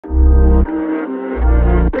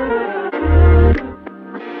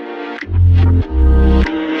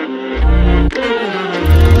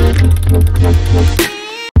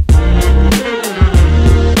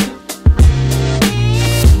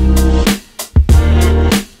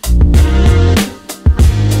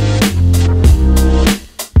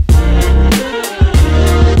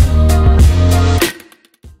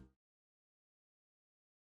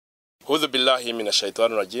billahi minash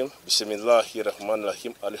shaitani rajim. Bismillahir rahmanir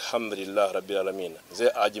rahim. Alhamdulillah rabbil alamin.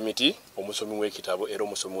 Nze Ajimiti omusomi w'ekitabo era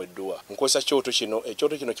omusomi w'edduwa. Nkozesa kyoto kino,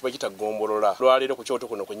 ekyoto kino kiba kitagombolola. Lwaleero ku kyoto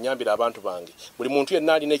kuno kunyambira abantu bange. Buli muntu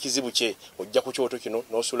yenna alina ekizibu kye ojja ku kyoto kino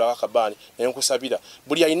n'osula akabaani ne nkusabira.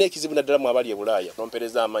 Buli alina ekizibu naddala mu abali e Bulaaya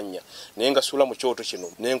nompereza amannya. Naye nga sula mu kyoto kino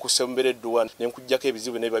ne nkusembera edduwa ne nkujjako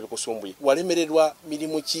ebizibu ne biba bikusumbuye. Walemererwa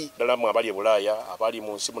mirimu ki ddala mu abali e Bulaaya, abali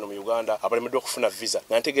mu nsi muno mu Uganda, abalemeddwa okufuna visa.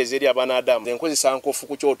 Nantegeeza eri abaana Adamu enkozesa nkofu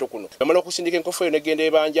ku kyoto kuno. Namala okusindika enkofu eyo negenda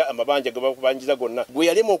ebanja amabanja ge bakubanjiza gonna. Gwe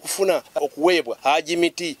yalema okufuna okuweebwa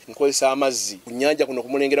Ajimiti nkozesa amazzi ku nnyanja kuno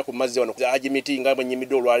kumulengera ku mazzi wano Ajimiti nga bwe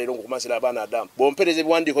nnyimidde olwaleero ng'okumasira abaana Adamu. Bompereza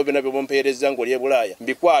ebiwandiiko byonna bye bompereza ng'oli e Bulaaya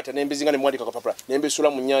mbikwata ne mbizinga ne mwandika kapapula ne mbisula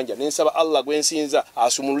mu nnyanja ne nsaba Allah gwe nsinza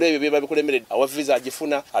asumulule ebyo bye babikulemeredde awa visa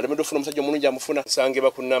agifuna alemedde ofuna omusajja omulungi amufuna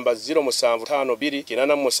nsangibwa ku namba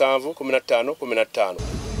 0752871515.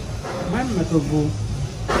 Moses Matovu,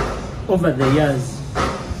 over the years,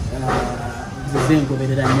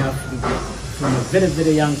 zizengoberera nnyo Africa from a very,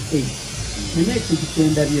 very young age. Nina ekintu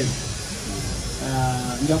kyendabye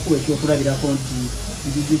njakuwa ekyokulabirako nti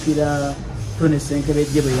njijukira Tony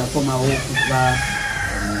Senkebejje bwe yakomawo okuva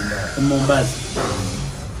e Mombasa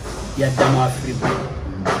yadda mu Africa.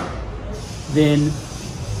 Then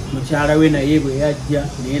mukyala we naye bwe yajja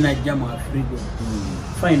naye najja mu Africa.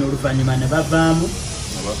 Fine oluvannyuma ne bavaamu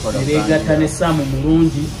ne beegatta ne Saamu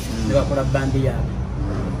mulungi ne bakola bandi yaabwe.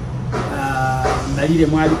 Mbalire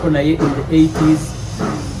mwaliko naye in the 80s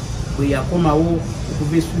bwe yakomawo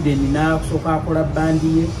okuva e Sweden n'asooka akola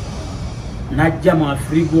bandi ye n'ajja mu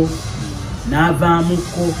Afrigo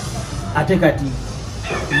n'avaamuko ate kati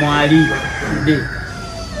mwali tudde.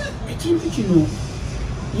 Ekintu kino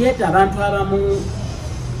yeeta abantu abamu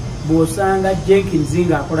bw'osanga Jenkins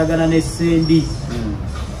ng'akolagana ne Sendi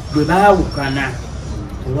bwe baawukana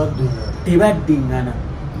tebaddingana.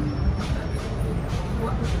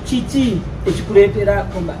 Kiki ekikuleetera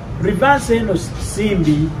komba reverse eno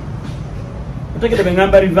simbi otegede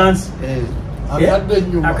bengamba reverse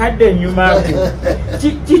akadde ennyuma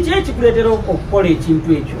kiki ekikuleetera okukola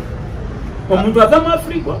ekintu ekyo? Omuntu ava mu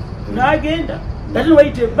Afrika n'agenda ate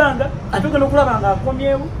wayita ebbanga ate ogenda okulaba nga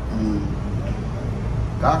akomyewo.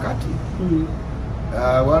 Kaakati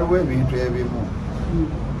waliwo ebintu ebimu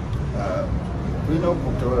tulina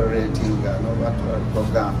okutoleratinga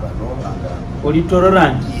nobatogamba nobanga oli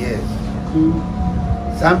tolerant. Yes.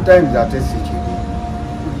 Sometimes ate si kibi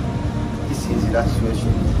kisinzira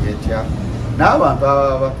situation etya n'abantu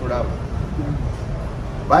ababa bakulaba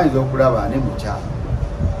bayinza okulaba ne mukyala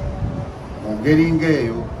mu ngeri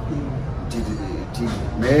ng'eyo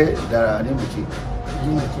naye ddala ne mukyala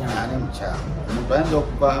omuntu ayinza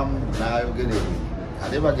okuvaamu n'ayogera ebintu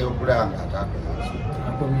ate bagenda okulaba ng'ataakoze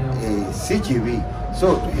si kibi. So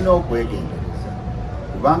tulina okwegendereza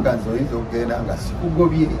kubanga nze oyinza okugenda nga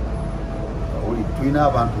sikugobye. Tulina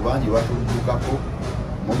abantu bangi batuddukako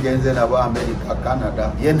mugenze nabo America,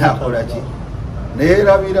 Canada, yenna akola ki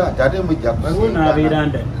neerabira ate mujja bangi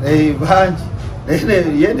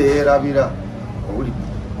ye neerabira.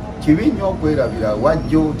 Kibi nnyo okwerabira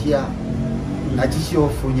wajja otya nakiki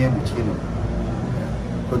ofunye mu kino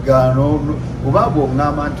kwegano kuba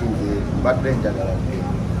bw'oŋŋamba nti nze mbadde njagala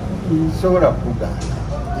sobola kugaana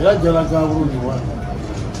era jalaga bulungi wange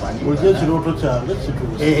oje ekirooto kyange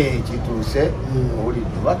kituuse oli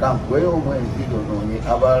bakampuweyo omwezi onoonye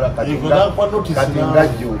abalala kati nga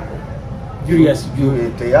Jjuuko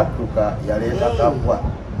teyadduka yaleeta kabwa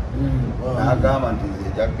n'agamba nti nze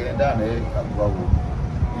jagenda naye kabwa wo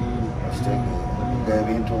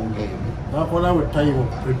ebintu ng'ebyo nakolawe time of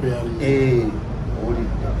preparing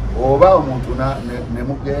oba omuntu ne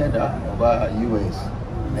mugenda oba US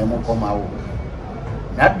ne mukomawo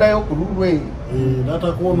n'addayo ku lulwe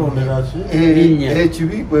natakwononera ki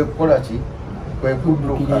ekibi kwe kukola ki kwe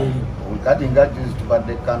kudduka. Kati nga juzi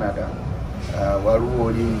tubadde Canada waliwo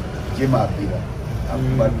oli Jimapira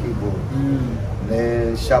akuba keyboard ne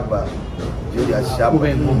Shaba Julius Shaba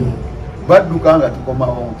badduka nga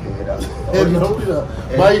tukomawo nkeera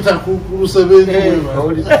bayita kulusebenzi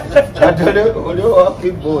oli owa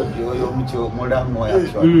keyboard oyo mulamu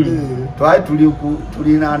twali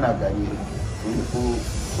tulinanaganye tuli ku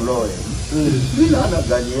Loye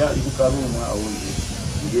tulinanaganye ali ku kalumu awo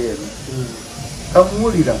njeero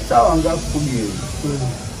kamuwulira saawa nga 10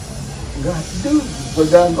 nga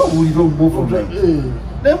kweganga owulira movement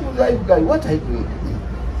nembuza you guy what are you doing?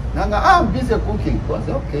 Nanga I'm busy cooking. I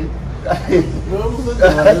said okay.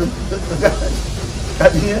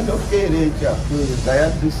 At the end of the day, I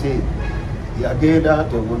had to say, yagenda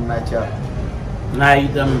tebunacha.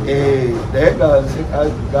 The girl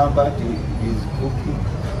said, Gamba is cooking.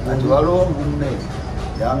 And waliwo munne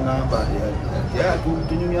yangamba ya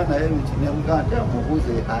tunyumya naye kinyamuganda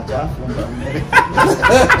mubuze achafumba mmere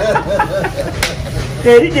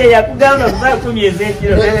terije yakugamba kubakumyeza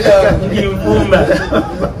ekiro ngimfumba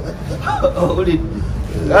oli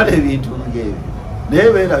ngale bintu ngebi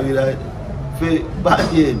neberabira fe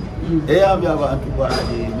bajeni eyambye abantu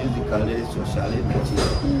bali musical social energy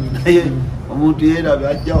naye omuntu yera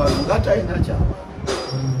byajja wano ngataina kyama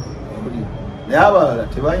naye abalala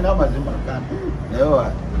tebalina amazima kandi naye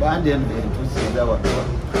bandi entusinza wano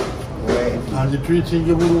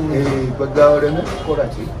kwegawoleme kukola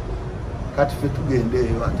ki kati fe tugende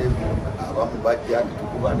eyo ate abamu bajja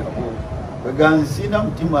netukuba nabo kwegansina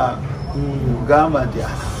mutima kugamba nti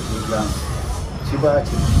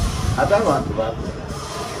kibaki ate abantu bako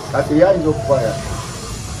kati yayinza okufaya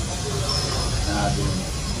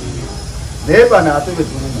naye bano ate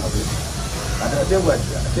betulunabe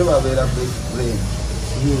ate babeera brain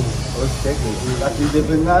kati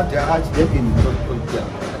zebenga nti akidebinitojja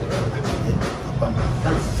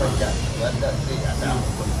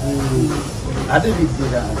ate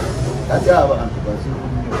biddira kati abantu bazibu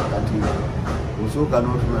nnyo kati osooka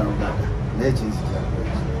n'otuna noganda nekinsi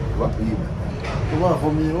kyawakuyiba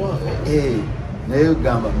naye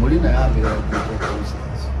gamba muli naye abeera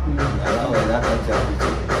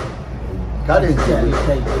kale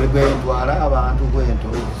bwentwala abantu bwento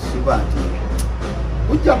siba nti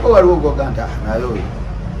ujjako waliwo goga nti naye oyo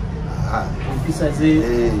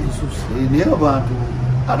naye abantu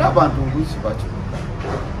ate abantu oluusi bakimuka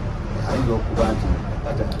ayinza okuba nti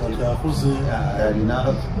alina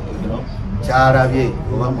kyalabye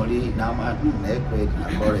oba muli n'amantu naye kweti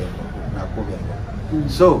nakole nakube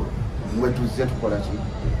so bwetuze tukola ki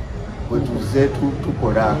bwetuze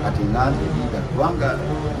tukola kati nganze liida kubanga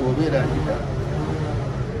obeera liida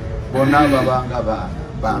bonna babanga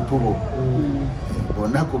bantu bo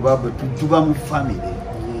bonna kuba tuba mu famire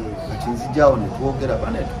kati nzijawo netwogera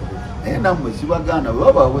banetukulu naye nammwe zibaganda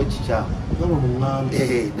webabawo ekikyamu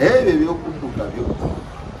naye ebyo byokudduka byo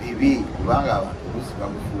bibi kubanga abantu busi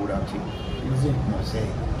bamufuula ki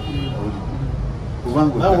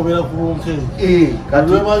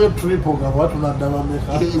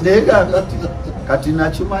kati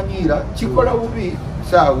nakimanyira kikola bubi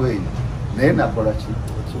saawa eyo naye nakola ki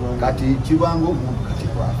kati kibanga omuntu kati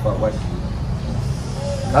kwafa wadi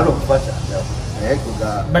kale okufa kyanjabo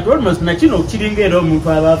but almost nakino kiringa era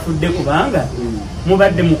omuntu aba afudde kubanga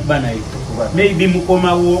mubadde mukuba naye maybe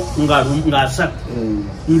mukomawo nga asatu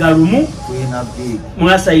nga lumu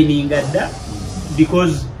mwasayininga dda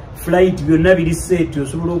because flight byonna biri set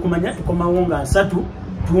osobola okumanya tukomawo nga asatu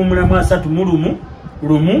tuwumulamu asatu mu lumu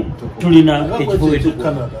tulina ekifo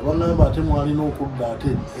Canada bannaba ate mwalina okudda ate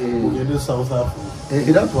ogende South Africa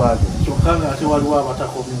era twage kyokka nga ate waliwo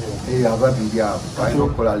abatakomyewo ababiri abo balina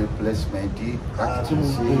okukola replacement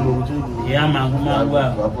yamangu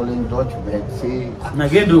bakola documents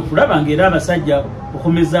nagenda okulaba ngaera abasajja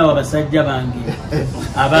okomezaawo abasajja bange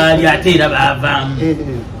abaali ate era baavaamu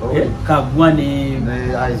Kagwa ne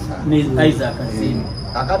Isaac Azini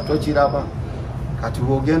akati tokiraba kati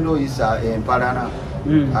bwogenda oyisa empalana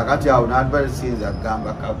akati awo nalibasinza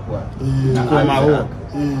agamba Kagwa komawo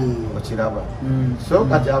okiraba so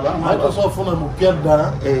kati abamufuna mupya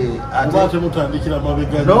ddala ate mutandikira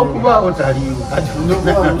mabega n'okubaawo taliiwo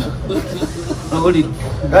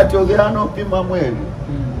kati ogera n'opimamu ebyo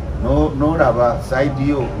n'olaba saidi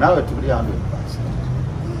yo naawe tuli 100%.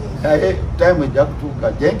 Naye time ejja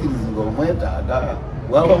kutuuka Jenkins ng'omwetaaga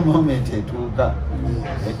waba moment etuuka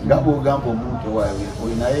nga bw'ogamba omuntu waawe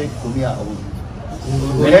olinaye 10 awo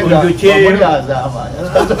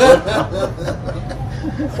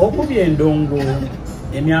okubya endongo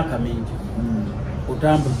emyaka mingi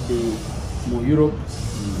otambudde mu Europe,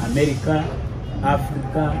 America,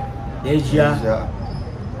 Africa, Asia.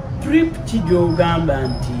 Trip kijogamba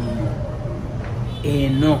nti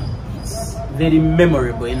eno it's very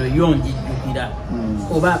memorable eno yonjijjukira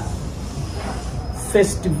oba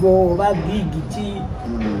festival oba gigiti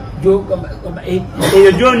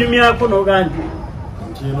eyo gyonyumyako noga nti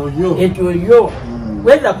ekyo yo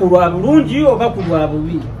whether kulwa bulungi oba kulwa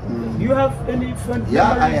bubi. You have any fun memories?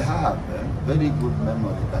 I have very good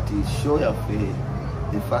memory, but it's show of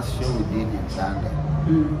the first show we did in Uganda.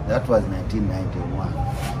 That was 1991.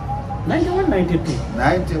 91, 92?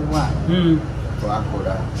 91.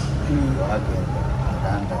 Twakora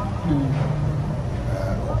Uganda.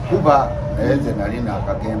 Kuba neze nali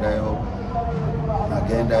nakagendayo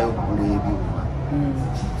kugula ebyuma.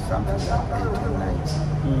 Something like 1890.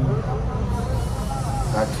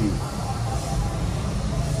 Kati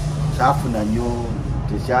kyafuna nnyo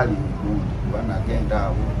tekyali bulungi kuba nagenda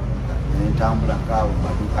awo Ntambula kawo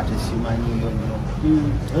maduka tesimanyiyo nnyo.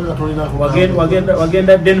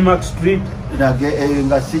 Wagenda Denmark Street?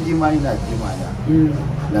 Nga sigimanyi nagimanya.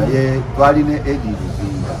 Naye twalina Edi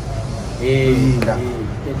Luzinda.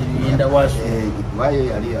 Luzinda wasu. Waye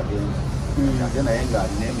yali yagenze. Ate naye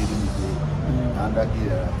ng'alina emirimu gye.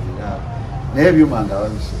 Nandagira n'ebyuma nga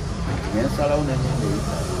babise. Nensalawo n'engenda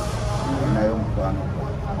eyitale. Nayo omukwano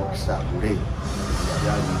okisagule.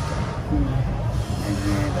 Yaliyita.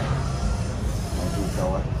 N'engenda.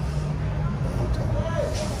 Notuukawa.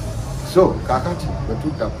 So, kakati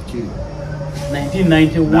bwetudda ku kiri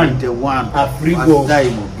 1991 Afrigo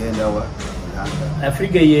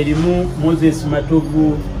Afriga yerimu Moses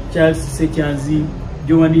Matovu, Charles Sechanzi,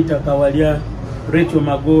 Joanita Kawalya, Rachel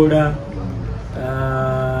Magola,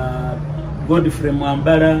 Godfrey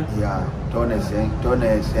Mwambala,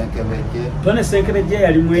 Tone Senkebeje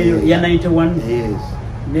yalimu eyo ya 91. Yes.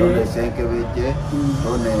 Tone Senkebeje,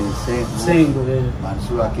 Tone Sengo,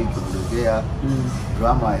 Mansura Kikubulugea,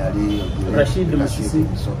 drama yali Rashid Musisi.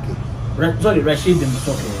 Sorry, Rashid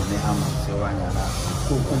Musoke. Nehama Sewanyala.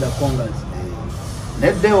 Kukunda Kongas.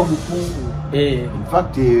 Nedeo Mukungu. In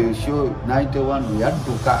fact, show 91 we had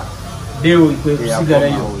to car. Deo ikwe kusigara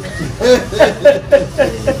yo.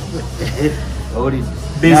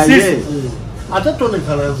 Ate Tone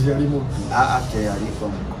Kalazi yalimu. Ate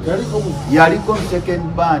yaliko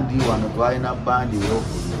second band wano twaina band yo.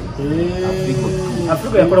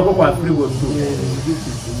 Afrika yakolako kwa Afrigo tu.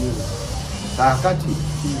 Kakati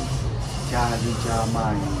Charlie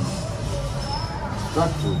Chamani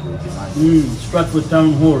Stratford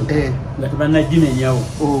Town Hall. Ngati banajine nyawo.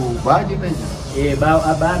 Bajimenya.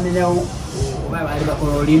 Abamenyawo bali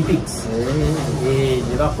bakola Olympics.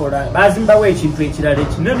 Nebakola bazimbawo ekintu ekirala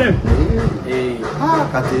ekinene.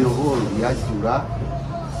 Kati hall yajula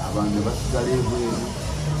abantu basigala ebweru.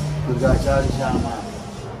 Kuga Charlie Chamani.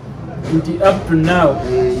 Up to now,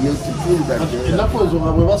 inapozo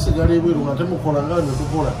ngabwe basigala ebweru ngate mukola ngane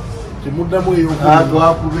tukola timuddamu eyo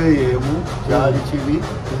twakubeeyemu kyali kibi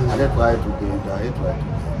ate twali tugenda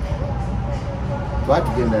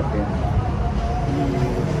twatugenda pena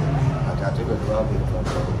ate bwe twabwetwa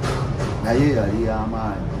naye yali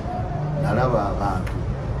y'amaanyi nalaba abantu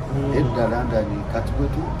edda London kati bwe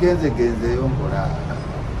tugenzegenzeyo ngola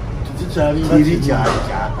kiri kyali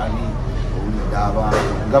kyakani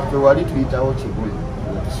abantu nga ffe wali tuyitawo kibuli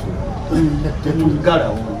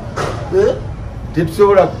tetugalawo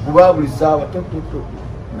tetusobola kukuba buli ssaawa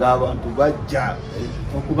ng'abantu bajja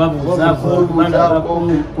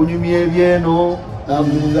okubabuuzaako kunyumya ebyeno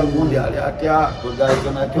abuuza gundi ali atya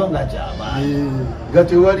kwegaito nakyo nga kyamaanyi nga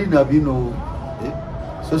tewali na bino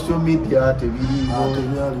social media tebiriiwo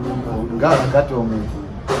nga kati omuntu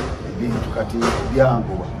ebintu kati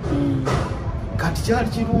byanguba kati kyali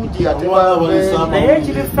kirungi ate naye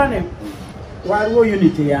ekirifane waliwo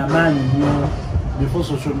unity y'amaanyi nnyo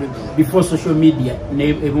before social media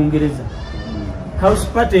ebungereza house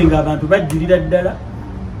party nga abantu bajjulira ddala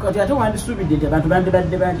kati ate wandisuubidde nti abantu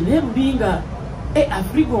bandibadde bangi naye bulinga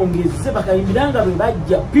Afrika ongezze bakayimbiranga bwe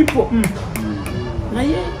bajja people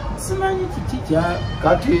naye simanyi kiki kya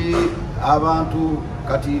kati abantu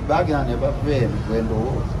kati bagenda ne bava eno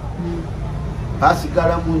gwendowooza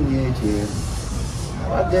basigalamu nnyo ekyeru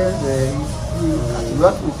abagenze kati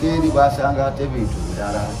batuuka eri basanga ate bintu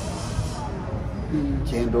birala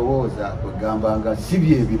kyendowooza kwegamba nga si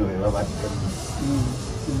byebino bye babaddemu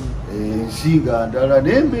ensinga ndala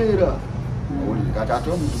n'embeera kati ate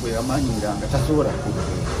omuntu bwe yamanyiranga tasobola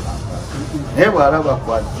kubeera naye bw'alaba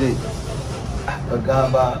kwazze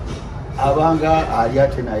bagamba abanga ali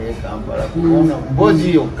ate naye Kampala kubona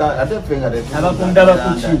mbozi yokka ate ffe nga abakunda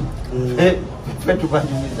bakuki ffe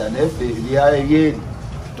tubanyumiza naye ffe ebyeri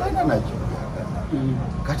twalina nakyo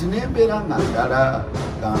kati n'embeera nga ndala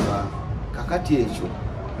gamba kakati ekyo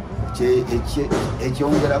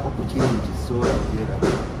ekyongerako ku kiri kisobola kubeera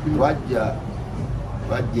twajja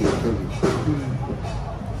ekebe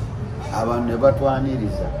abantu ne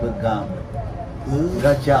batwaniriza kwegamba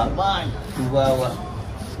nga kyamaanyi tubaawa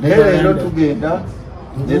naye leero tugenda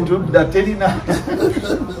netudda terina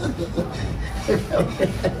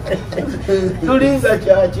tulinza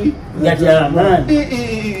kyaki nga kyamaanyi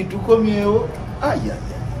tukomyewo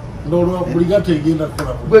n'olwabuli gategenda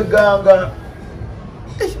kukola gweganga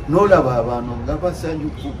n'olaba abantu nga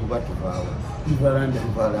basanyufu kuba tubaawa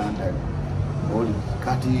tuvalandani oli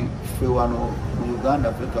kati ffe wano mu Uganda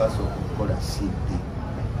ffe twasooka okukola CD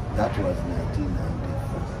that was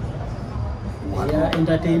 1994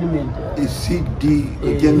 entertainment CD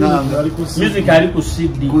ejenanga music ali ku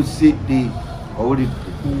CD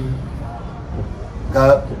owulidde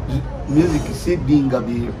nga music CD nga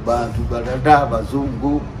bantu balala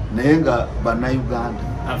abazungu naye nga bannayuganda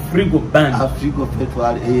Afrigo band Afrigo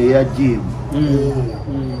Festival eya Jim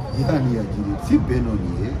yani yagire si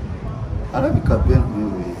Benoni alabika Benoni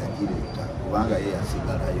we yagireta kubanga ye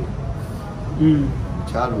yasigalayo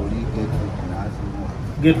mukyalo oli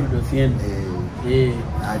Gertrude Ofiendo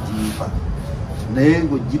ajiva naye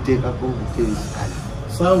ng'ogiteekako obuteezi kale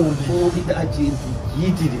sawundi akintu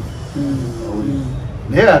kiyitire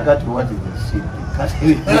naye akati wati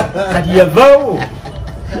kati yavaawo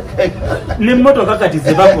n'emmotoka kati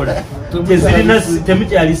ze bakola tezirina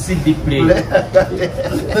temukyali CD play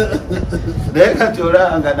naye kati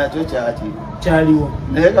olanga nakyo kyaliwo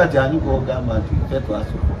naye kati ani kwogamba nti ffe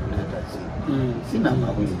twasooka okuleeta sina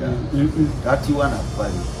mawulira kati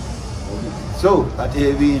wanafali so kati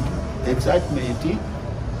ebintu excitement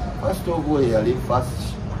first of all yali first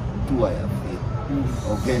tour yaffe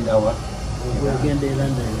ogenda wa ogenda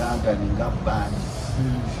London nga band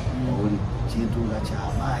oli kintu nga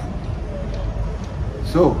kyamaanyi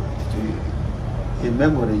so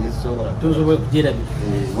ememory yesobola tosobola kugirabira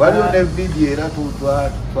waliwo ne video era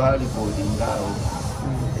twalikodingawo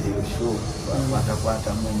eyo show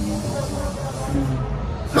batakwatamu ennyimbo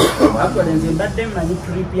akole nze mbadde mmanyi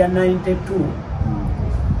trip ya 92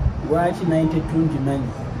 lwaki 92 ngimanyi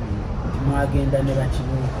mwagenda ne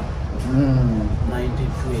bakibuuka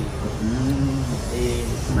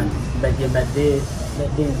 92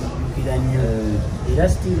 mbadde nzijukira nnyo era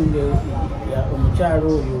stiru omukyalo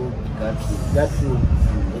oyo Gertrude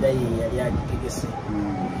era ye yali agitegese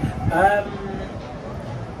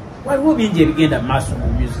waliwo bingi ebigenda mu maaso mu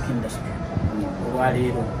music industry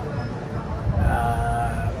olwaleero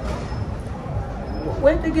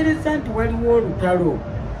wetegereza nti waliwo olutalo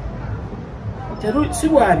si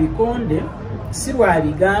lwa bikonde si lwa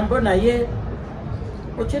bigambo naye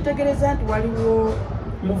okyetegereza nti waliwo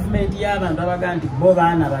movement y'abantu abaga nti bo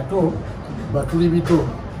baana bato batuli bito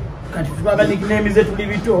kati tubaba nickname tuli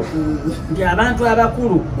bito nti abantu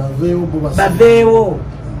abakulu baveewo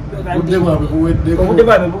obudde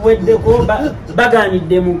bwabwe buweddeko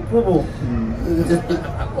baganidde mu kkubo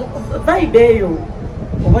vibe eyo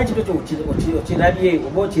oba ekintu okirabye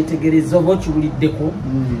oba okyetegereza oba okiwuliddeko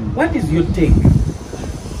what is your take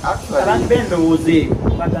abantu b'endowooza eyo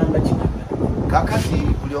bagamba kino kakati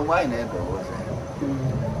buli omu alina endowooza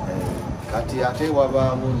kati ate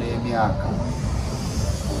wabaamu n'emyaka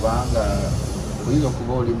kubanga oyinza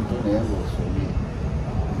okuba oli muto naye ng'osomye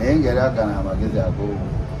naye ng'era gana amagezi ag'obu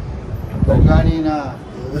ogalina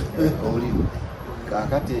oli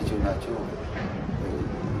kakati ekyo nakyo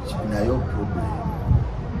nayo problem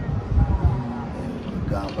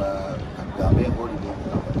gamba engolido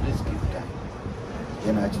okugamba please give time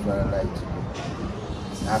ye nakitwala light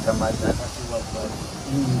n'atasiwavali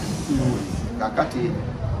kakati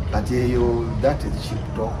kati eyo that is cheap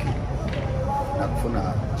talking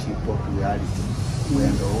nakufuna cheap popularity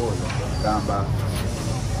wendowooza gamba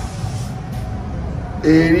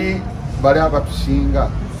eri bali abatusinga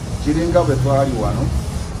kiringa bwe twali wano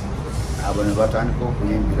abo ne batandika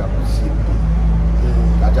okuyimbira ku simbi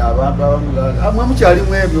kati abantu abamu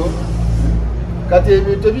mukyalimu ebyo kati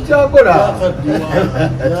ebyo tebikyakola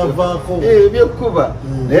ebyekkuba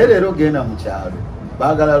naye leero genda mu kyalo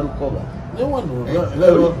baagala lukoba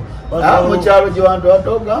mu kyalo gye wantu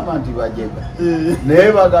batogamba nti bajega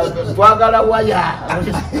naye twagala waya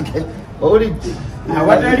owulidde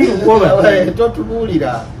awatali lukoba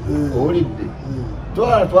totubuulira owulidde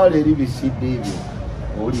twala eri bisidde ebyo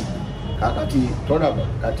owulidde kakati tolaba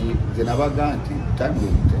kati nze nabaga nti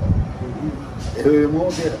tandiyomutera ebyo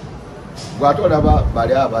bemwogera bwatolaba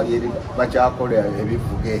bali abali eri bakyakola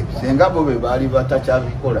ebivuga ebyo senga bo be baali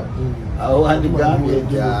batakyabikola awo wandigambye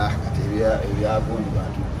nti kati ebyagundi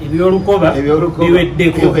bantu ebyolukoba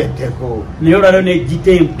biweddeko naye olwaliro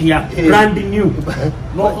negita empya brand new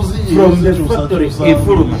from the factory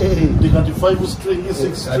efuluma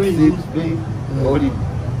oli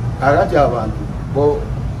kakati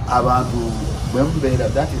abantu bwemubeera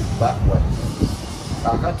that is backward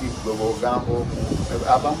kakati gwe bwogamba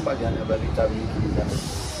abamu balyana babitabiikiriza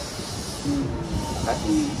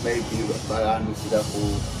kati maybe balandukira ku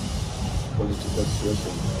political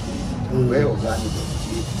situation weoganire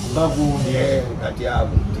kati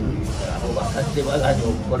abo abo bakadde balanya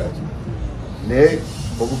okukola ki naye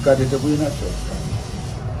obukadde tebulina kyokka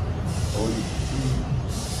oli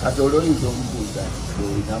kati oli oyinza omubuuza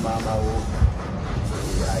olina maamawo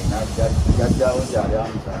ayina jajjawo gyali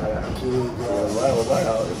amuzaala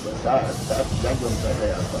jajja omusajja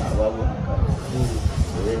yafaababo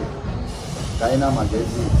talina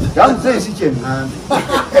amagezi jamuze ensi kyeŋŋambe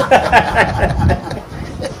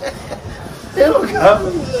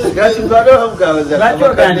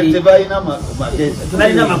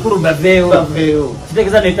Tubalina makulu baveewo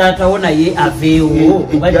kitegeeza ne taatawo naye aveewo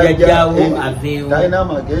bajjajjaawo aveewo talina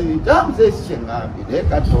magezi tamuze ekyeŋŋambire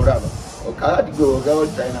kati olaba kati gwe ogawo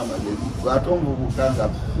talina magezi ate omuvubuka nga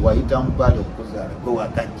wayita mubali okuzaala gwe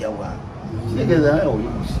wakajjawa kitegeeza naye oli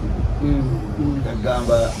musiru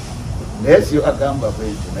agamba naye si agamba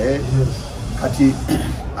bwekyo naye kati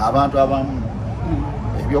abantu abamu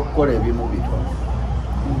ebyokukola ebimu bitono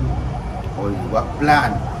oliwa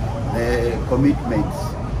plan ne commitments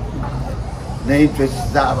ne interest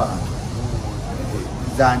z'abantu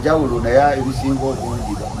zanjawulo naye ebisinga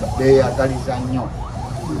obungi beeyagaliza nnyo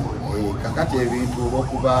kakati ebintu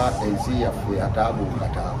olwokuba ensi yaffe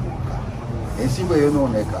yataabuuka ensi bwe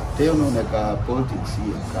yonooneka teyonooneka politics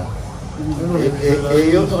yekka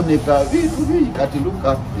eyonooneka bintu bingi kati look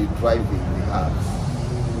at the driving we have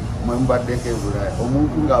mwemubaddeko ebulaya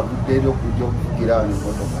omuntu ng'avudde eri okujja okuvugirawo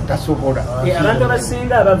n'emmotoka tasobola abantu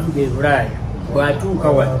abasinga abavuga ebulaya bw'atuuka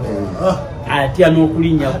wadde atya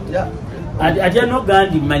n'okulinnya atya n'ogaa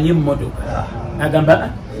nti mmanyi emmotoka agamba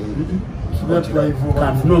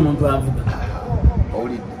kanfuna omuntu avuga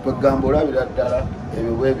kwegamba olabira ddala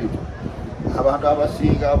ebyo bwe bityo abantu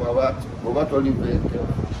abasinga bw'oba tolivente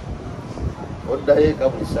oddayo eka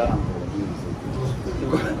buli sanga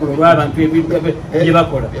olw'abantu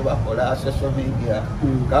byebakola social media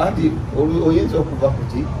kandi oyinza okuva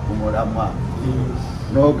kuki kumulamwa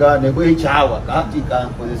nogane kwekyawa kati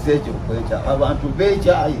kankozesa ekyo kwekyawa abantu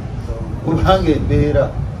bekyayi kubanga embeera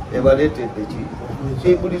ebaleetedde ki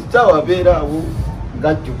buli sitaawa abeeraawo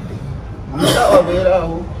ngajjudde buli sitaawa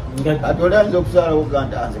abeeraawo kati oli ayinza okusaalawo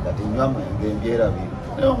ganda anze kati nywa mwenge embyera biri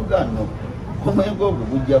naye omugano omwenge ogwo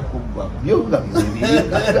gujja kubba byo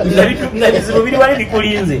nga bizibu biri wali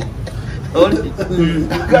bikulinze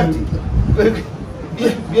kati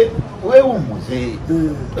weewummuze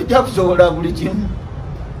ojja kusobola buli kimu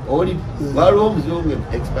oli waliwo omuzungu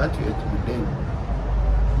expatriate mudemu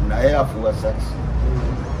naye afuwa sakisi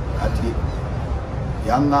ati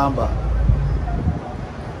yaŋŋamba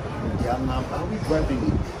are we driving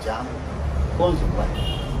in the jam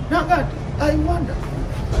consequently nagati I wonder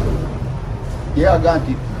yaga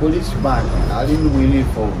nti policeman ali mu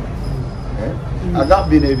uniform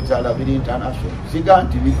agambye ebitala biri international siga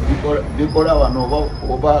nti bikola wano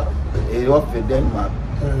oba ewaffe Denmark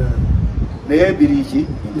naye biri ki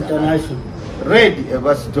international red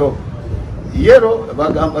eba stop yellow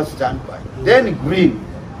bagamba standby then green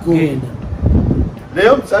naye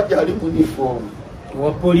omusajja ali mu uniform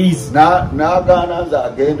wa police n'agaana nze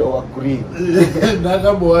agenda owa green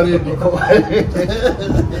n'agamba owa red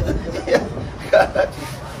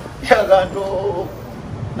yaganto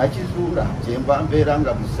nakizuula kyemba mbeera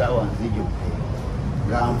nga busaawa nzijo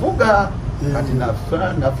nga nvuga kati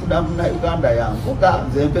nafuna munauganda yanvuga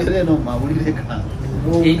nze mbeera eno mumawulire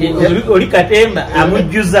gange oli katemba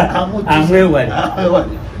amujjuza amwewale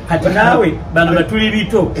kati naawe bano batuli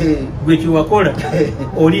bito gwe kiwakola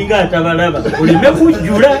olinga atabalaba oleme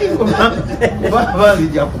kujjula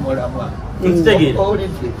banzija kumulamwa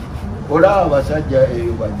olaba abasajja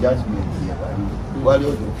eyo ba judgment yebali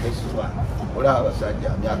waliwo okesitwa olaba abasajja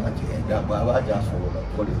myaka 9 bwaba akyasobola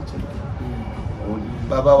okukola ekintu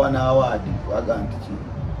babawa n'awaadi waga nti ki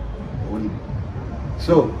oli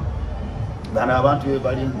so bano abantu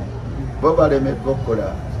bebalimu bo balemeddwa okukola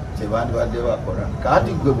kyebandibadde bakola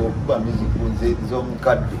kati gwe bwokuba mizikunze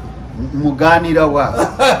z'omukadde muganira wa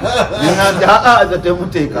nze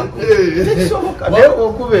temuteekako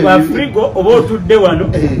afrigo oba otudde wano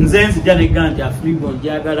nze nzija negga nti afrigo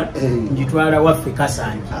njagala njitwala waffe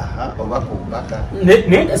Kasanje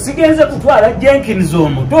naye sigenze kutwala Jenkins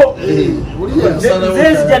omuto nze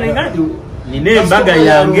nzija negga nti nina embaga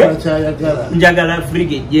yange njagala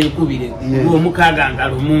afrigo ejja enkubire olw'omukaaga nga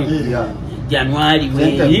lumu Januari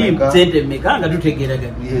weyi sente mmeka nga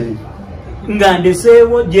tutegeragana nga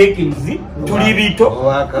ndeseewo Jenkins tuli bito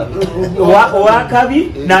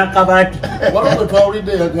owakabi n'akabaati waliwo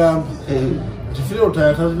twawulidde yagambye nti Filota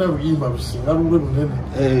yatalina luyimba lusinga lulwe lunene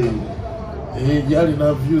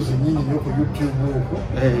yalina views nyingi nnyo ku YouTube okwo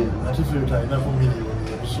ate Filota alinaku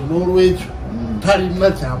miliyoni so n'olwekyo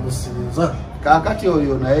talina kyamusinza kakati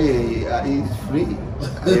oyo naye is free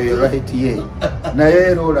right ye naye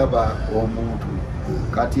era olaba omuntu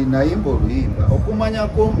kati nayimba oluyimba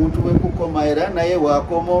okumanyako omuntu wekukoma era naye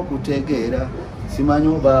wakoma okutegeera simanyi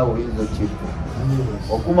oba oyinza kifu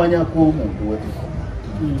okumanyako omuntu wekukoma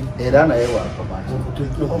era naye wakoma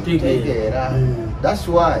okutegeera that's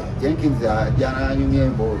why Jenkins ajananyumya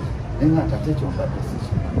emboozi naye nga tate kyombadde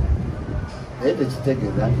sikimanyi naye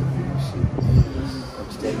tekitegeeza nti virusi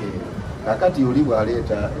okitegeera kakati oli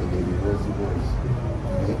bwaleeta ebyo those boys.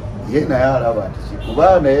 Yena yalaba ati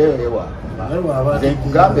kuba naye ewa.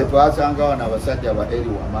 Ngambe twasanga wana abasajja ba eri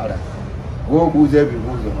wamala. Gobuuza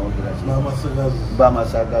ebibuuzo n'ogira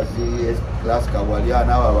Bamasagazi, class Kawalya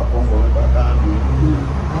n'abo abakongo bagambi.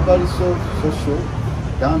 Nobody so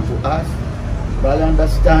down to us. Bali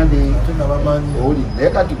understanding. Oli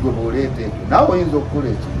leka tugobolete. Nawe oyinza okukola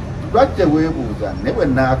ekintu. Lwaki weebuuza ne bwe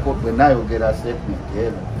naayogera statement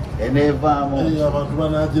eno eneevaamu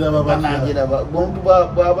banaagira omuntu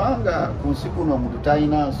bw'abanga ku nsi kuno omuntu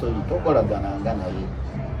talina nsonyi tokolagananga naye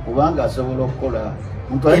kubanga asobola okukola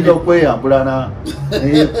omuntu ayinza okweyambula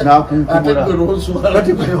n'akunkubula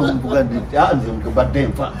kati kweombuga nti nze nkubadde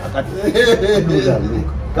nfa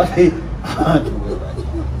kati abantu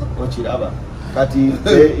okiraba kati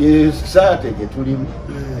saatege tulimu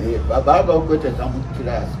baga okweteeka mu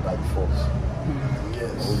class by force.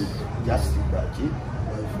 Just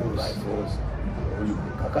by force.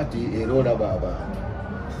 Kakati era olaba abantu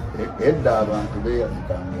edda abantu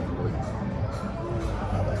beeyazikanga engoye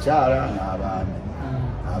abakyala n'abaami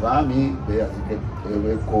abaami beeyazika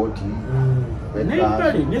ekooti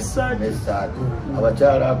n'essaati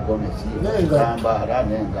abakyala gomesi ekitambaala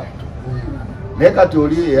n'engatto naye kati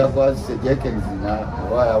oli eyakwasise jekenizina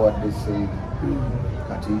oba yawadde seeri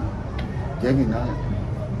kati jengina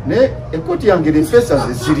ne ekoti yange lefesa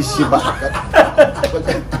ze zirishima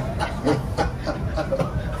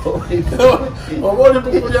oboli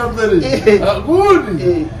tukulya mbere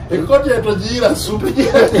agudi ekoti etojiira supu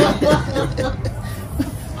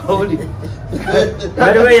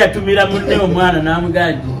waliwo yatumira munne omwana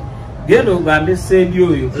n'amugandi genda ogambe sendi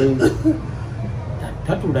oyo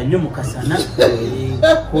tatula nnyo mukasana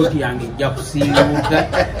koti yange ejja kusiibuka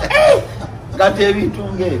kati ebintu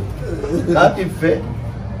ng'ebyo kati ffe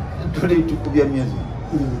tuli tukubya music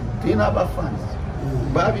tulina abafans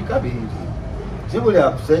babika bingi si buli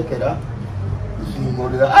akusekera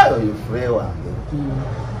nsimbulira oyo fure wange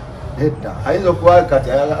nedda ayinza okuba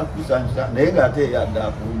kati ayagala kusanyusa naye ng'ate yadde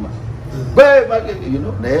akuuma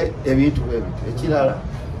naye ebintu bwebito ekirala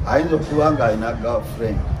ayinza okuba nga alina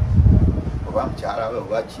girlfriend oba mukyala we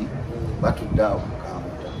oba ki batudde awo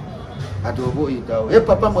mukamuta ati oba oyitawo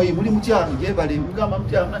Papa Moi muli mukyalo gyebale mugamba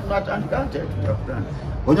mukyalo natandika nti tujja kutandika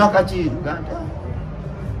onywa kakiiri ganta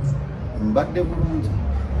mbadde bulungi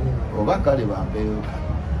oba kale bampeeyo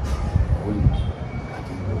oli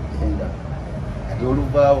kati genda ati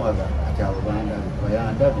oluvaawo ati abo bandabe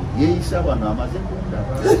bayandabe yeeyisa bano amaze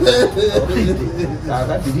kundaba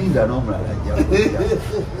kakati linda n'omulala ajja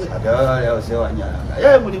ati abaaliawo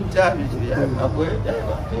sewanyalanga muli mukyalo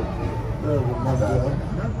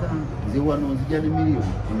nze wano nzija ne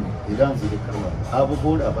miliyoni era nzirekawa abo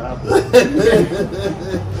boolababo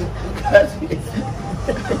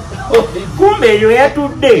kumbe eyo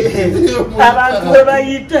yatudde abantu we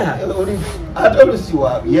bayita ate olusi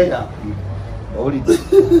wabyeyakwi oli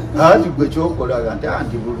ati gwe kyokolaga nti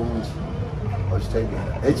anti bulungi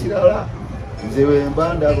okitegeera ekirala nze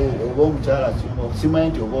wemba ndaba oba omukyala simanyi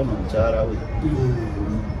nti oba ono omukyala we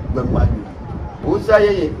gwe mmanyi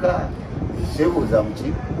buuzayo yekka sebuuza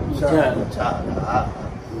muki mukyala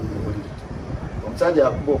omusajja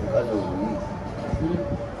akuba omukazi obuyi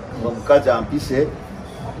omukazi ampise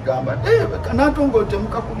gamba kanatongo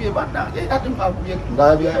temukakubye bannange ate mwakubye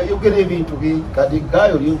ngayogera ebintu kati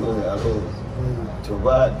gayo lyogalo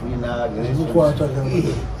toba tulina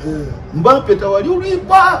mbampeta wali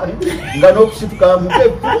olwibwa nga n'okusituka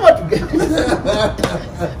mukekuma tugende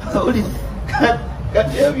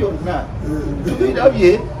kati ebyo byonna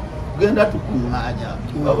tubirabye tugenda tukuŋŋaanya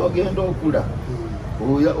aba ogenda okula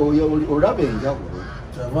olaba enjawulo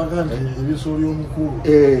ebisoli omukulu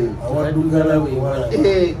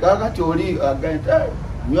kakati oli aganta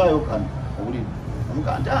nywayo kano owulire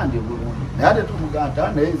omuganta andi bulungi naye ate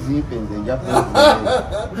tomuganta naye zimpe nze nja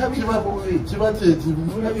olabika bubi kiba kyekimu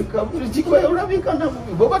olabika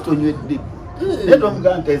nabubi boba tonywedde naye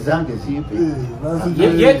tomuganta ezange zimpe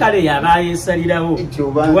ye kale yaba yesalirawo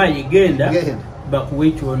tiwayegenda bakuwa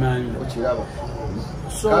ekyonanyo okiraba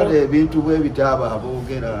kale ebintu bwe bitaaba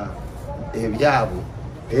aboogera ebyabwe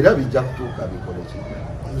era bijja kutuuka bikole ki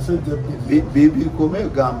bikome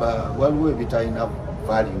gamba waliwo ebitalina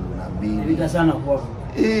value na mbiri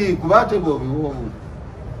kuba ate bwobiwoobu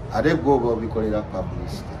ate gwoba obikolera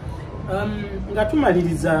publicity. Nga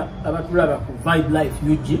tumaliriza abatulaba ku Vibe Life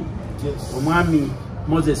UG omwami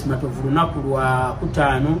Moses Matovu lunaku lwa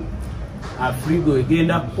kutaano Afrigo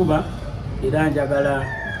egenda kuba era njagala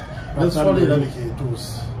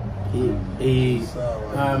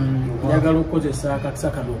njagala okukozesa akakisa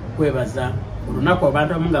kano okwebaza olunaku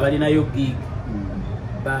abantu abamu nga balinayo gig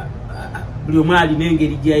buli omu alina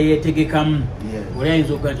engeri gye yeetegekamu oli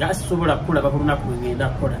ayinza okuga nti asisobola kukola ku lunaku lwe ngenda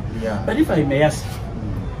kukola but if I may ask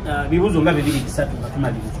bibuuzo nga 2-3 nga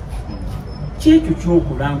tumaliriza kyekyo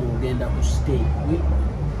kyokola ng'ogenda ku stage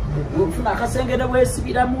ofuna akasengere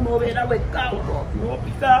bwesibiramu n'obeera wekka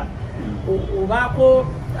n'opika obaako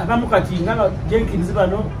abamu kati nga Jenkins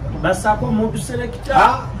bano basaako omuntu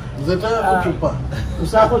selekita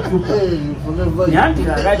usaako cupa nyanti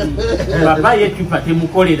kakati papa ye cupa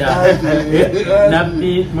temukolera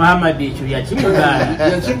nabbi Muhammad ekyo yakimugaana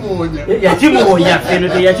yakimuwonya feno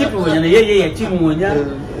teyakituwonya naye ye yakimuwonya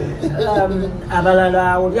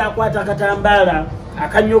abalala oli akwata akatambaala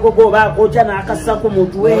akanyogogo oba akokya n'akassako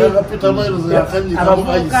mutwe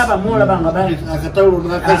abavubuka abamu olaba nga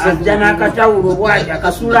ajja n'akatawulo bwati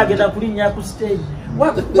akasuula agenda kulinnya ku stage.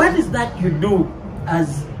 What is that you do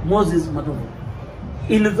as Moses Matovu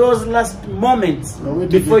in those last moments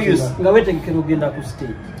before you nga wetegekera ogenda ku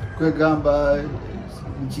stage? Kwegamba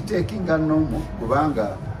nkiteekinga nomo kubanga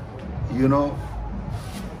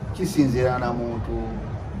kisinziira na muntu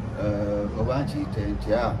oba nkiyite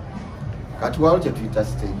ntya kati waliwo kye tuyita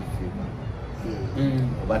stage fever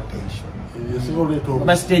oba tension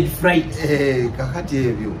oba stage fright. Kakati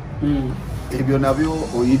ebyo nabyo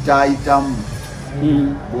oyitaayitamu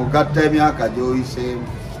bw'ogatta emyaka gy'oyiseemu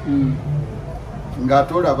nga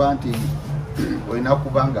tolaba nti olina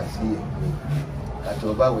kuba nga siye kati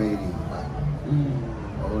oba weerimba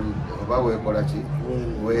oba weekola ki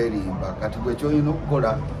weerimba kati gwe kyolina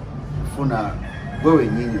okukola funa gwe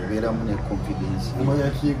wenyini obeeramu ne confidence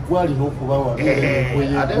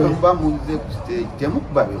ate bwekuba muze ku stage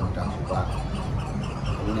temukuba bemutakuba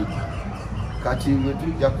kati bwe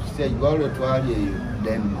tujja ku stage waliwo twali eyo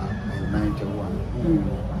Denmark 91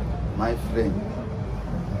 my friend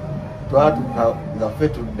twatuka nga ffe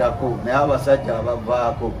tuddako naye abasajja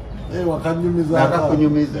abavaako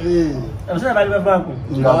nakakunyumiza abasajja bali bavaako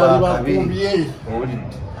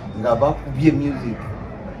nga bakubye music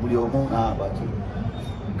buli omu naabaki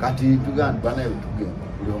kati tugamba banaye tugenda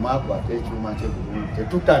buli omu akwata ekyuma kye bulungi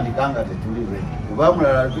tetutandika nga tetuli ready kuba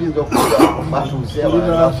mulala tuyinza okuba batuuse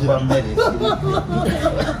abakuba mmere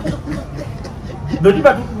doti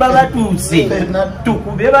batuuse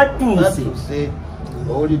tukube batuuse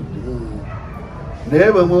owulidde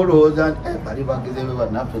naye bwe mulowooza nti bali bageze be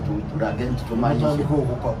bannaffe tulage nti tumanyise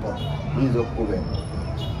muyinza okukuba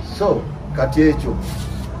so kati ekyo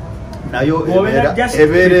nayo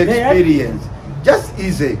ebeera experience just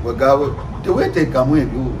easy wegawe teweteekamu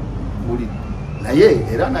ebyo buli naye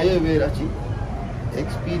era naye ebeera ki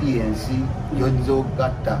experience yojja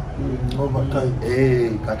okugatta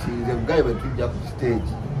kati nze bugaye bwe tujja ku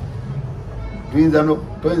stage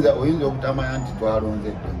oyinza okutamanya nti twalonze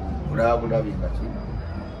eddonyi bulabulabi nga ki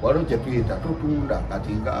waliwo kye tuyita tutunda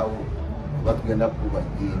kati ngaawo oba tugenda kukuba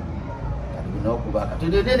jimu kati bina okuba kati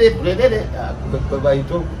tuledere kwe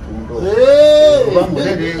bayita okutunda oba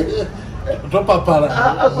mulere topapala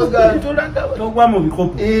togwa mu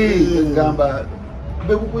bikopo gamba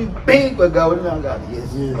kwegawulinanga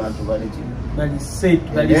bantu bali kimu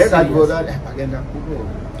bagenda kubo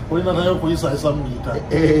olina naye okuyisayisa muyita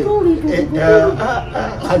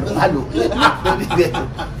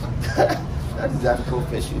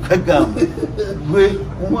kagamba gwe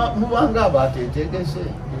mubanga abatetegese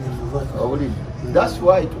owulidde that's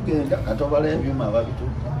why tugenda katobala ebyuma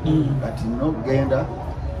ababituka kati nokugenda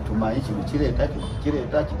tumanyi kino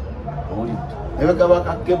kireeta owulidde nebegaba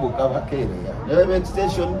kakebo kabakeereya nebeba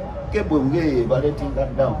extension kebo ngeye baletinga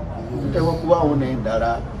down tuteekwa okubaawo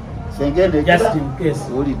n'endala sengende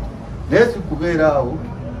owulidde naye sikubeera awo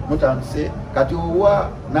mutandise kati owa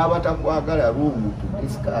n'abatakwagala ruumu to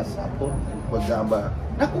discuss apo kugamba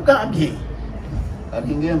nakugambye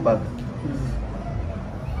kati ng'embaga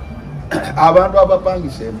abantu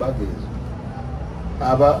abapangisa embaga ezo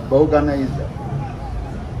baorganiza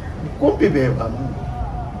kumpi bebamu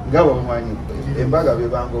nga bamanyi embaga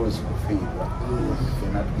bebanga olusikufirwa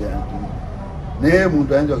fenatugera nti naye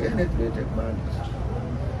muntu ayinza ogende tuleete bandi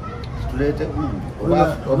tuleete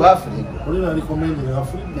oba afrigo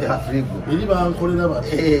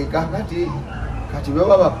kati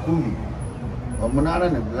beba 10 omunana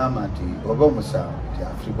negugamba nti oba omusanvu ti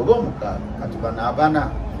afrigo oba omukaaga kati bana abana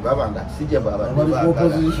babanga sije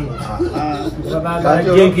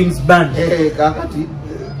kakati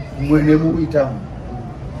mwene muyitamu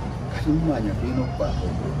kati mumanya tulina okukwata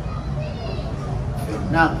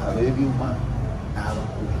fenna abebyuma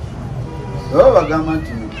n'abakulu baba bagamba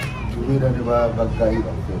nti tubeera ne bagayi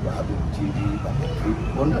baffe babekiri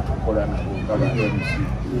bonna tukola nabo nga ba-MC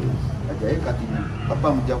ajaye kati papa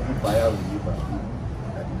mujja kumufaayo abuziba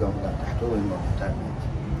kati gamuga ate wenga mutaneti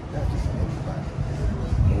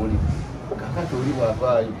oli kakati oli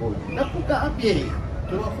bwavaaliko nakugambye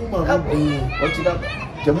okiraba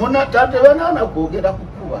temuna tatebanana kwogera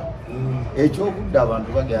kukuba ekyokudda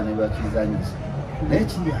abantu bagera ne bakizanyisa naye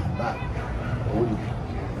kiyamba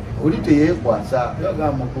oli teyeekwasa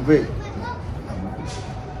yagamba mukube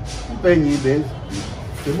mpe enyimbe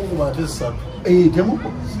temukuba ate esatu temukuba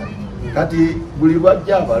kati buli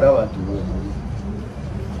lwajja abalaba nti lwemuli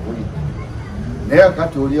naye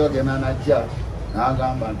kati oli agenda najja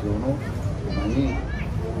n'agamba nti ono omanyi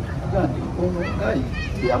agandi ono ngayi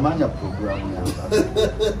teyamanya puroguramu yanga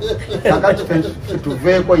kakati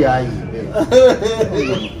tuveeko yayimbe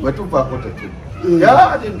bwe tuvaako tetuli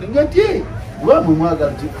lwamwe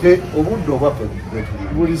mwagala nti fe obudde obwaffe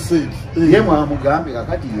buli seeti ye mwamugambye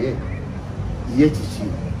kakati ye kiki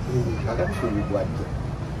kakati tubigwajja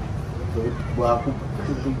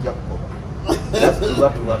bwakutujja kukoba tuba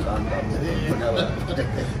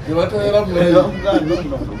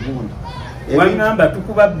tubakangamugundi wangamba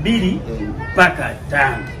tukuba 2 paka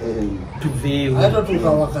 5 tuveewo ate tuka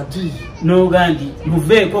wakati nogandi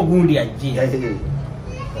muveeko gundi ajje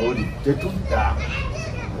oli tetudda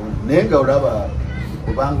naye nga olaba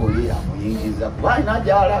kubanga oli amuyingiza kuba alina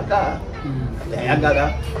gyalaga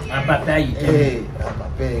yayagala apatayite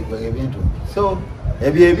ebintu so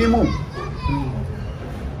ebyo ebimu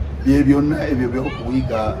bye byonna ebyo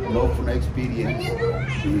byokuyiga n'okufuna experience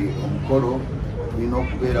omukolo tulina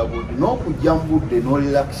okubeera budde n'okujja mu budde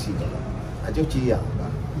n'orelaxinga nakyo kiyamba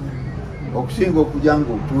okusinga okujja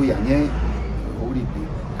ng'otuuyanye owulidde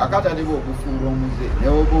kakati ate bwokufuula omuze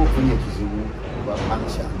naye oba ofunye ekizibu oba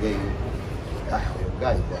kanishangeeyo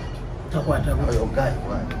oyogayi bwatyo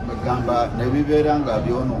egamba nebibeera nga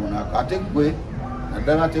byonoona ate gwe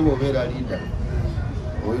naddala ate bwobeera liida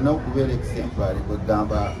olina okubeera exemplary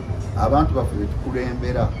kwegamba abantu baffe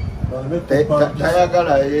betukulembera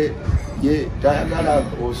tayagala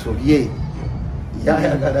osobye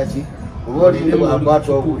yayagala ki oba olinde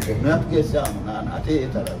bwakwata obudde natugesa amunaana ate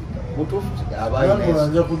yetalabika mutuufu aba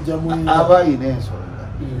ayina ensonga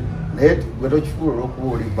naye gwe tokifuula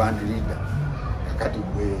olwokuba oli bandiriida kakati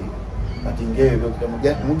gwe kati ngaebyo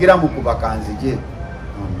mugira mukuba kanzije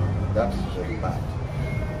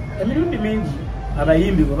emirundi mingi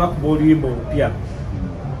abayimbi bwe bakuba oluyimba olupya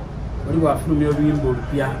oli bwafulumya oluyimba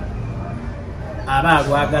olupya aba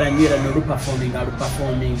alwagala nnyo era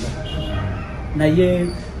alupafominga naye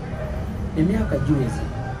emyaka giweze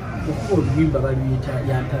okuba oluyimba baluyita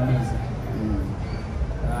yantamiza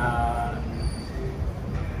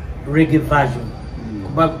reggae version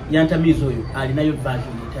kuba yantamiza oyo alinayo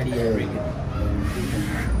version etali ya reggae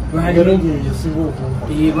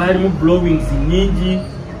balimu blowings nyingi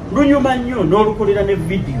lunyuma nnyo n'olukolera ne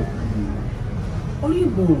video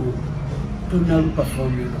oluyimba olwo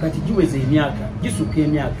tonalupafominga kati giweze emyaka gisuka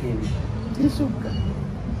emyaka eri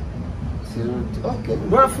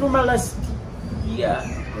lwafuluma last year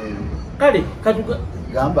kale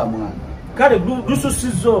gamba mwana kale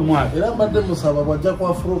lususizza omwaka era mbadde musaba bwajja ku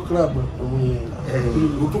afro club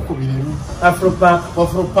lutukubirimu afropark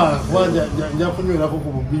nja kunywerako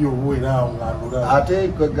ku bubiyo obwera awo ngandula ate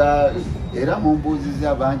era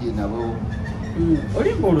mumbuuziza bangi nabo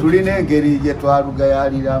tulina engeri gye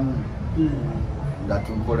twalugayaliramu nga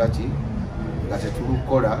tukola ki nga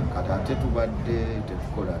tetulukola kati ate tubadde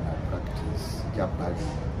tetukola na practice jabbali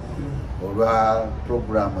olwa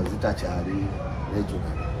programu zitakyali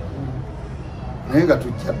regional naye nga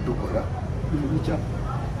tujja tukola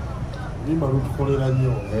nimba lutukolera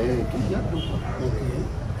nnyo tujja tukola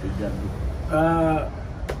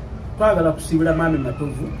twagala kusiibula Mami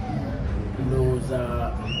Matovu ndowooza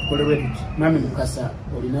tukolerwe tuti Mami Mukasa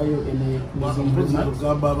olinayo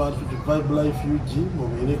gamba abantu Vibe Life UG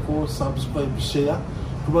mubeereko subscribe share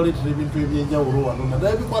tubaleetera ebintu ebyenjawulo wano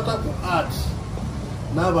naddala bikwata ku art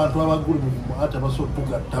n'abantu abaguli mu art abasobola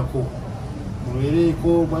tugattako mubeereko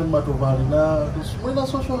Mami Matovu mulina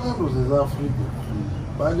social handles eza Africa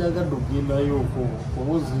banjagadde okugendayo okwo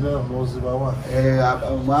oba ozirina n'ozibawa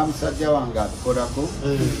mwamusajja wange atukolako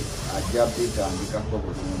ajja bitandikako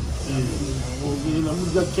bulungi ogenda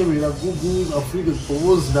mujja kukebera Google Africa oba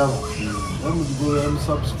oziraba bamugigolera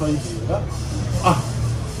musubscribinga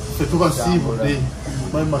tetubasiibudde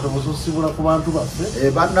Mami Matovu ososibula ku bantu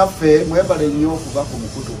baffe bannaffe mwebale nnyo okuba ku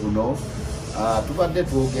mukutu guno tubadde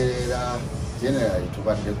twogerera generally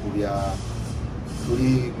tubadde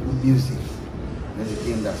tuli ku music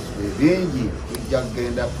industry bingi tujja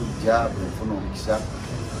kugenda tujja bwenfuna omukisa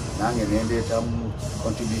nange nendeetamu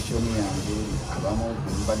contribution yange abamu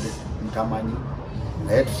mbadde ntamanyi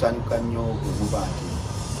naye tusanyuka nnyo bwemuba nti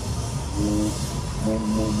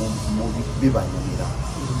bibanyumira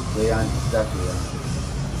tweyandiza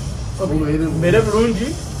mbeere bulungi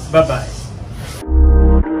babaye